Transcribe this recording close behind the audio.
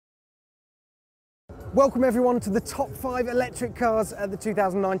Welcome everyone to the top 5 electric cars at the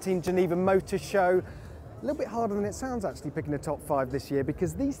 2019 Geneva Motor Show. A little bit harder than it sounds actually picking a top 5 this year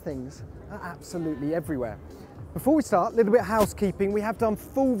because these things are absolutely everywhere. Before we start, a little bit of housekeeping. We have done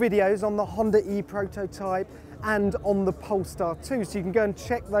full videos on the Honda E prototype and on the Polestar 2, so you can go and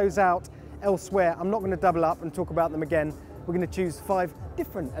check those out elsewhere. I'm not going to double up and talk about them again. We're going to choose 5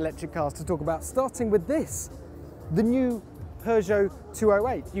 different electric cars to talk about, starting with this, the new Peugeot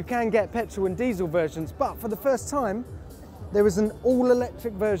 208. You can get petrol and diesel versions, but for the first time, there is an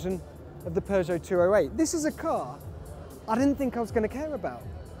all-electric version of the Peugeot 208. This is a car I didn't think I was going to care about.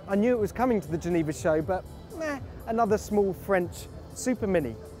 I knew it was coming to the Geneva show, but another small French super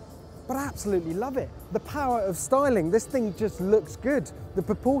mini. But I absolutely love it. The power of styling, this thing just looks good. The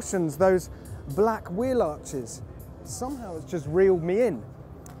proportions, those black wheel arches, somehow it's just reeled me in.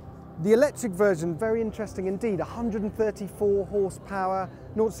 The electric version, very interesting indeed, 134 horsepower,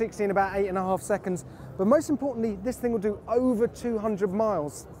 0 to 60 in about 8.5 seconds. But most importantly, this thing will do over 200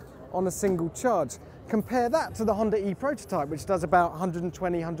 miles on a single charge. Compare that to the Honda E prototype, which does about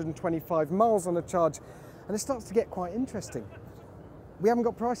 120, 125 miles on a charge, and it starts to get quite interesting. We haven't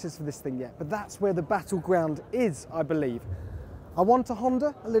got prices for this thing yet, but that's where the battleground is, I believe. I want a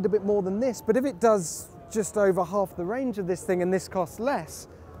Honda a little bit more than this, but if it does just over half the range of this thing and this costs less,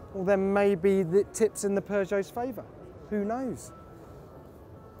 well then maybe it tips in the Peugeot's favour. Who knows?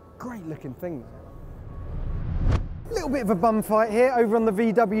 Great looking thing. A little bit of a bum fight here over on the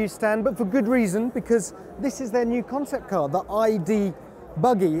VW stand, but for good reason, because this is their new concept car, the ID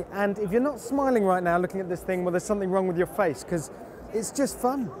Buggy. And if you're not smiling right now looking at this thing, well, there's something wrong with your face, because it's just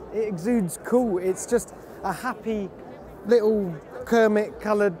fun. It exudes cool. It's just a happy little Kermit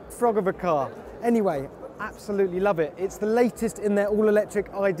coloured frog of a car. Anyway, absolutely love it. It's the latest in their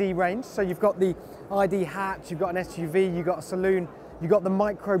all-electric ID range. So you've got the ID hatch, you've got an SUV, you've got a saloon, you've got the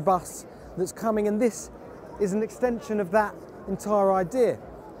microbus that's coming, and this is an extension of that entire idea.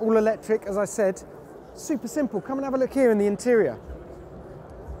 All-electric, as I said, super simple. Come and have a look here in the interior.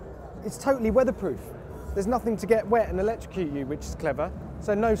 It's totally weatherproof. There's nothing to get wet and electrocute you, which is clever.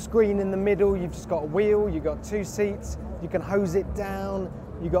 So no screen in the middle, you've just got a wheel, you've got 2 seats, you can hose it down,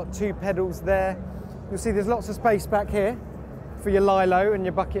 you've got 2 pedals there. You'll see there's lots of space back here for your lilo and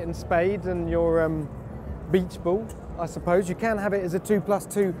your bucket and spade and your beach ball, I suppose. You can have it as a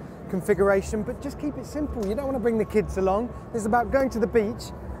 2+2 configuration, but just keep it simple. You don't want to bring the kids along. It's about going to the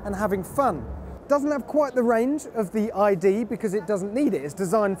beach and having fun. Doesn't have quite the range of the ID because it doesn't need it. It's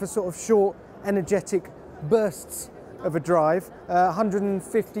designed for sort of short, energetic bursts of a drive.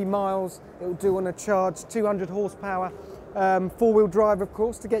 150 miles it will do on a charge, 200 horsepower, 4-wheel drive of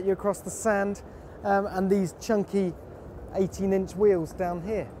course to get you across the sand, and these chunky 18-inch wheels down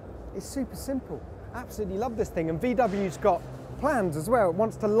here. It's super simple. Absolutely love this thing, and VW's got plans as well. It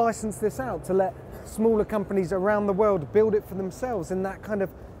wants to license this out to let smaller companies around the world build it for themselves in that kind of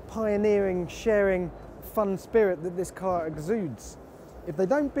pioneering, sharing, fun spirit that this car exudes. If they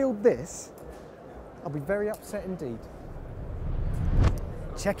don't build this, I'll be very upset indeed.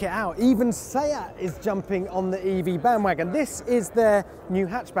 Check it out, even Seat is jumping on the EV bandwagon. This is their new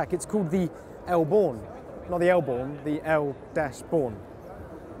hatchback. It's called the L-Born. Not the L-Born, the L-Born.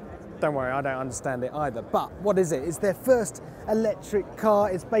 Don't worry, I don't understand it either. But what is it? It's their first electric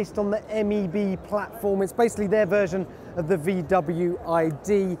car. It's based on the MEB platform. It's basically their version of the VW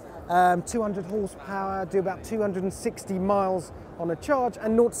ID. 200 horsepower, do about 260 miles on a charge,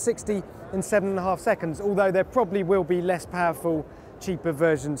 and 0 to 60 in 7.5 seconds, although there probably will be less powerful, cheaper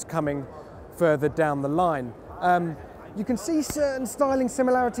versions coming further down the line. You can see certain styling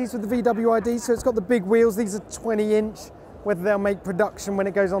similarities with the VW ID, so it's got the big wheels. These are 20-inch. Whether they'll make production when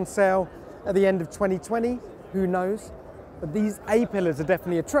it goes on sale at the end of 2020, who knows? But these A-pillars are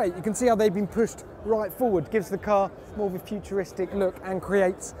definitely a trait. You can see how they've been pushed right forward, gives the car more of a futuristic look and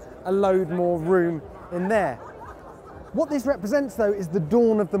creates a load more room in there. What this represents though is the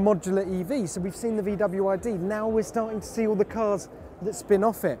dawn of the modular EV. So we've seen the VW ID, now we're starting to see all the cars that spin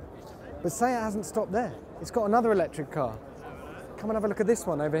off it. But Seat hasn't stopped there. It's got another electric car. Come and have a look at this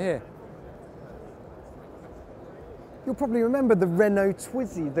one over here. You'll probably remember the Renault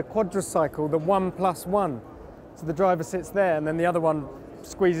Twizy, the quadricycle, the 1+1. So the driver sits there and then the other one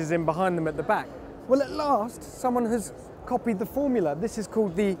squeezes in behind them at the back. Well, at last, someone has copied the formula. This is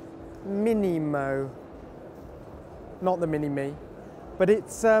called the Minimo. Not the Mini-Me, but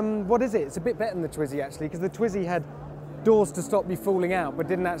it's, what is it? It's a bit better than the Twizy actually, because the Twizy had doors to stop you falling out, but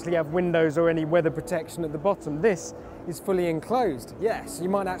didn't actually have windows or any weather protection at the bottom. This is fully enclosed. Yes, you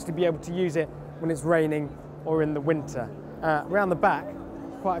might actually be able to use it when it's raining or in the winter. Around the back,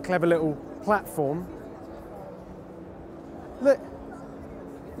 quite a clever little platform. Look,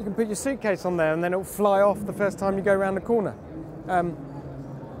 You can put your suitcase on there and then it'll fly off the first time you go around the corner.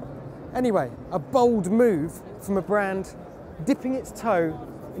 Anyway, a bold move from a brand dipping its toe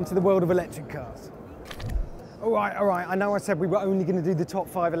into the world of electric cars. All right, I know I said we were only going to do the top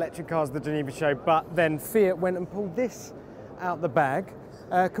 5 electric cars at the Geneva show, but then Fiat went and pulled this out the bag.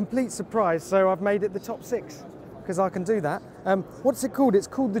 Complete surprise, so I've made it the top 6, because I can do that. What's it called? It's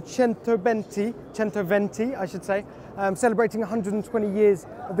called the Centoventi, I should say, celebrating 120 years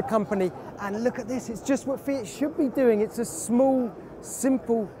of the company. And look at this, it's just what Fiat should be doing. It's a small,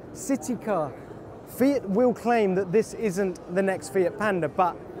 simple city car. Fiat will claim that this isn't the next Fiat Panda,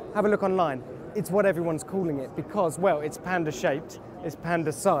 but have a look online. It's what everyone's calling it because, well, it's Panda shaped, it's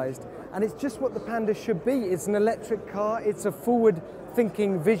Panda sized, and it's just what the Panda should be. It's an electric car, it's a forward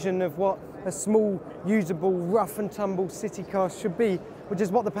thinking vision of what a small, usable, rough and tumble city car should be, which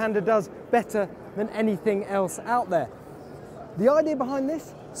is what the Panda does better than anything else out there. The idea behind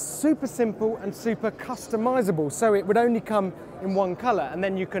this, super simple and super customizable. So it would only come in one color, and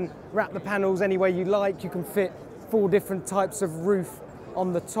then you can wrap the panels any way you like. You can fit 4 different types of roof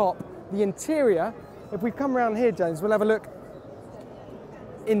on the top. The interior, if we come around here, James, we'll have a look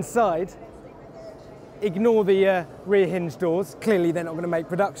inside. Ignore the rear hinge doors. Clearly they're not going to make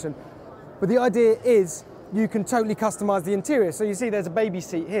production. But the idea is you can totally customize the interior. So you see there's a baby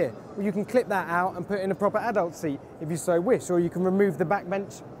seat here. Well, you can clip that out and put in a proper adult seat if you so wish, or you can remove the back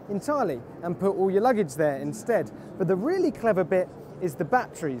bench entirely and put all your luggage there instead. But the really clever bit is the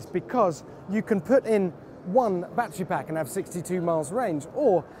batteries, because you can put in one battery pack and have 62 miles range,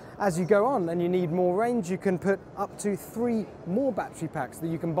 or as you go on and you need more range, you can put up to 3 more battery packs that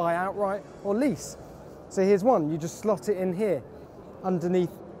you can buy outright or lease. So here's one, you just slot it in here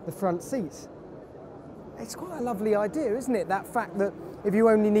underneath the front seats. It's quite a lovely idea, isn't it? That fact that if you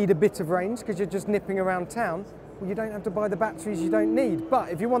only need a bit of range because you're just nipping around town, well, you don't have to buy the batteries you don't need. But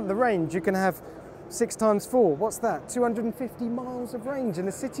if you want the range, you can have 6 times 4. What's that? 250 miles of range in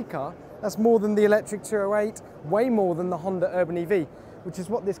a city car. That's more than the electric 208, way more than the Honda Urban EV, which is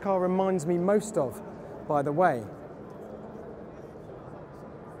what this car reminds me most of, by the way.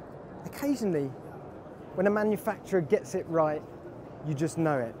 Occasionally, when a manufacturer gets it right, you just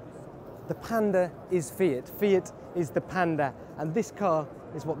know it. The Panda is Fiat, Fiat is the Panda, and this car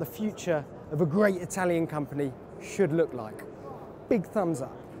is what the future of a great Italian company should look like. Big thumbs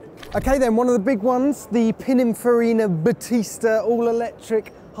up. Okay then, one of the big ones, the Pininfarina Battista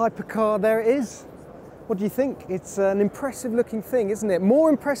all-electric hypercar, there it is. What do you think? It's an impressive looking thing, isn't it? More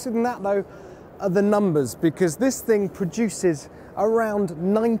impressive than that though are the numbers, because this thing produces around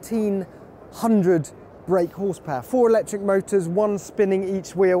 1900 brake horsepower. 4 electric motors, 1 spinning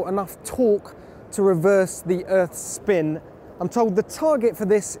each wheel, enough torque to reverse the Earth's spin. I'm told the target for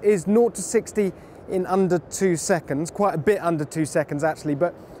this is 0 to 60 in under 2 seconds, quite a bit under 2 seconds actually,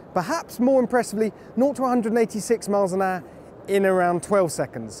 but perhaps more impressively, 0 to 186 miles an hour in around 12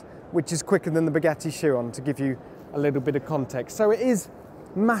 seconds, which is quicker than the Bugatti Chiron, to give you a little bit of context. So it is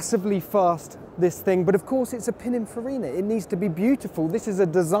massively fast, this thing, but of course it's a Pininfarina. It needs to be beautiful. This is a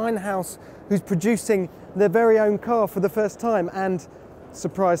design house who's producing their very own car for the first time, and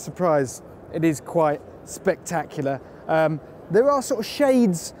surprise, surprise, it is quite spectacular. There are sort of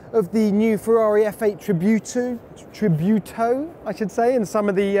shades of the new Ferrari F8 Tributo, I should say, in some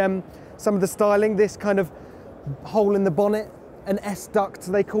of the styling. This kind of hole in the bonnet, an S-duct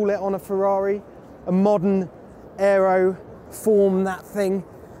they call it on a Ferrari, a modern aero form, that thing.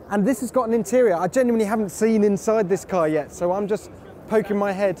 And this has got an interior I genuinely haven't seen inside this car yet, so I'm just poking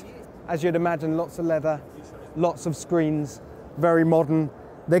my head. As you'd imagine, lots of leather, lots of screens, very modern.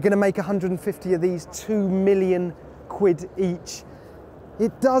 They're going to make 150 of these, 2 million quid each.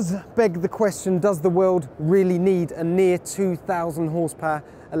 It does beg the question, does the world really need a near 2,000 horsepower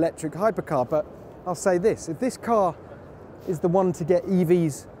electric hypercar? But I'll say this, if this car is the one to get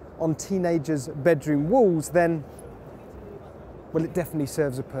EVs on teenagers' bedroom walls, then, well, it definitely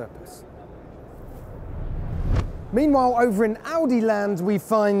serves a purpose. Meanwhile, over in Audi land, we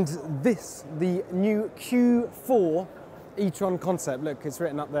find this, the new Q4 e-tron concept. Look, it's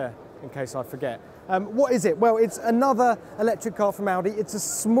written up there in case I forget. What is it? Well, it's another electric car from Audi. It's a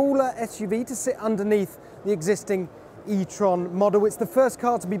smaller SUV to sit underneath the existing e-tron model. It's the first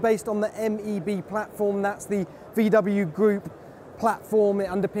car to be based on the MEB platform. That's the VW Group platform. It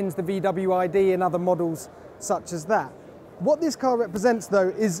underpins the VW ID and other models such as that. What this car represents,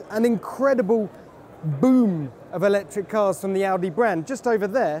 though, is an incredible boom of electric cars from the Audi brand. Just over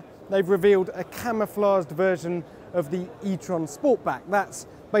there, they've revealed a camouflaged version of the e-tron Sportback. That's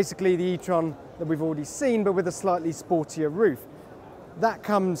basically the e-tron that we've already seen, but with a slightly sportier roof. That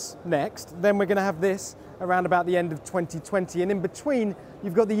comes next. Then we're going to have this, around about the end of 2020. And in between,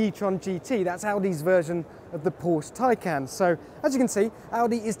 you've got the e-tron GT. That's Audi's version of the Porsche Taycan. So as you can see,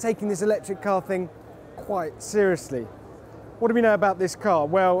 Audi is taking this electric car thing quite seriously. What do we know about this car?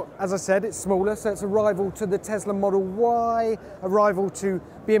 Well, as I said, it's smaller, so it's a rival to the Tesla Model Y, a rival to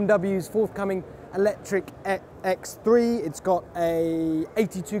BMW's forthcoming electric X3. It's got a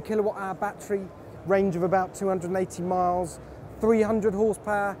 82 kilowatt hour battery, range of about 280 miles, 300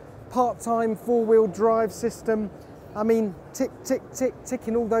 horsepower, part-time four-wheel drive system. I mean, tick, tick, tick,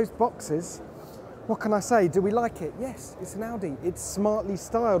 ticking all those boxes. What can I say? Do we like it? Yes, it's an Audi. It's smartly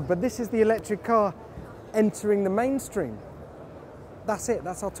styled, but this is the electric car entering the mainstream. That's it,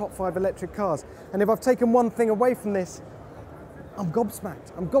 that's our top 5 electric cars. And if I've taken one thing away from this, I'm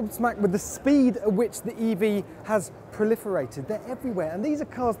gobsmacked. I'm gobsmacked with the speed at which the EV has proliferated. They're everywhere, and these are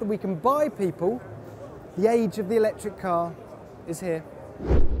cars that we can buy, people. The age of the electric car is here.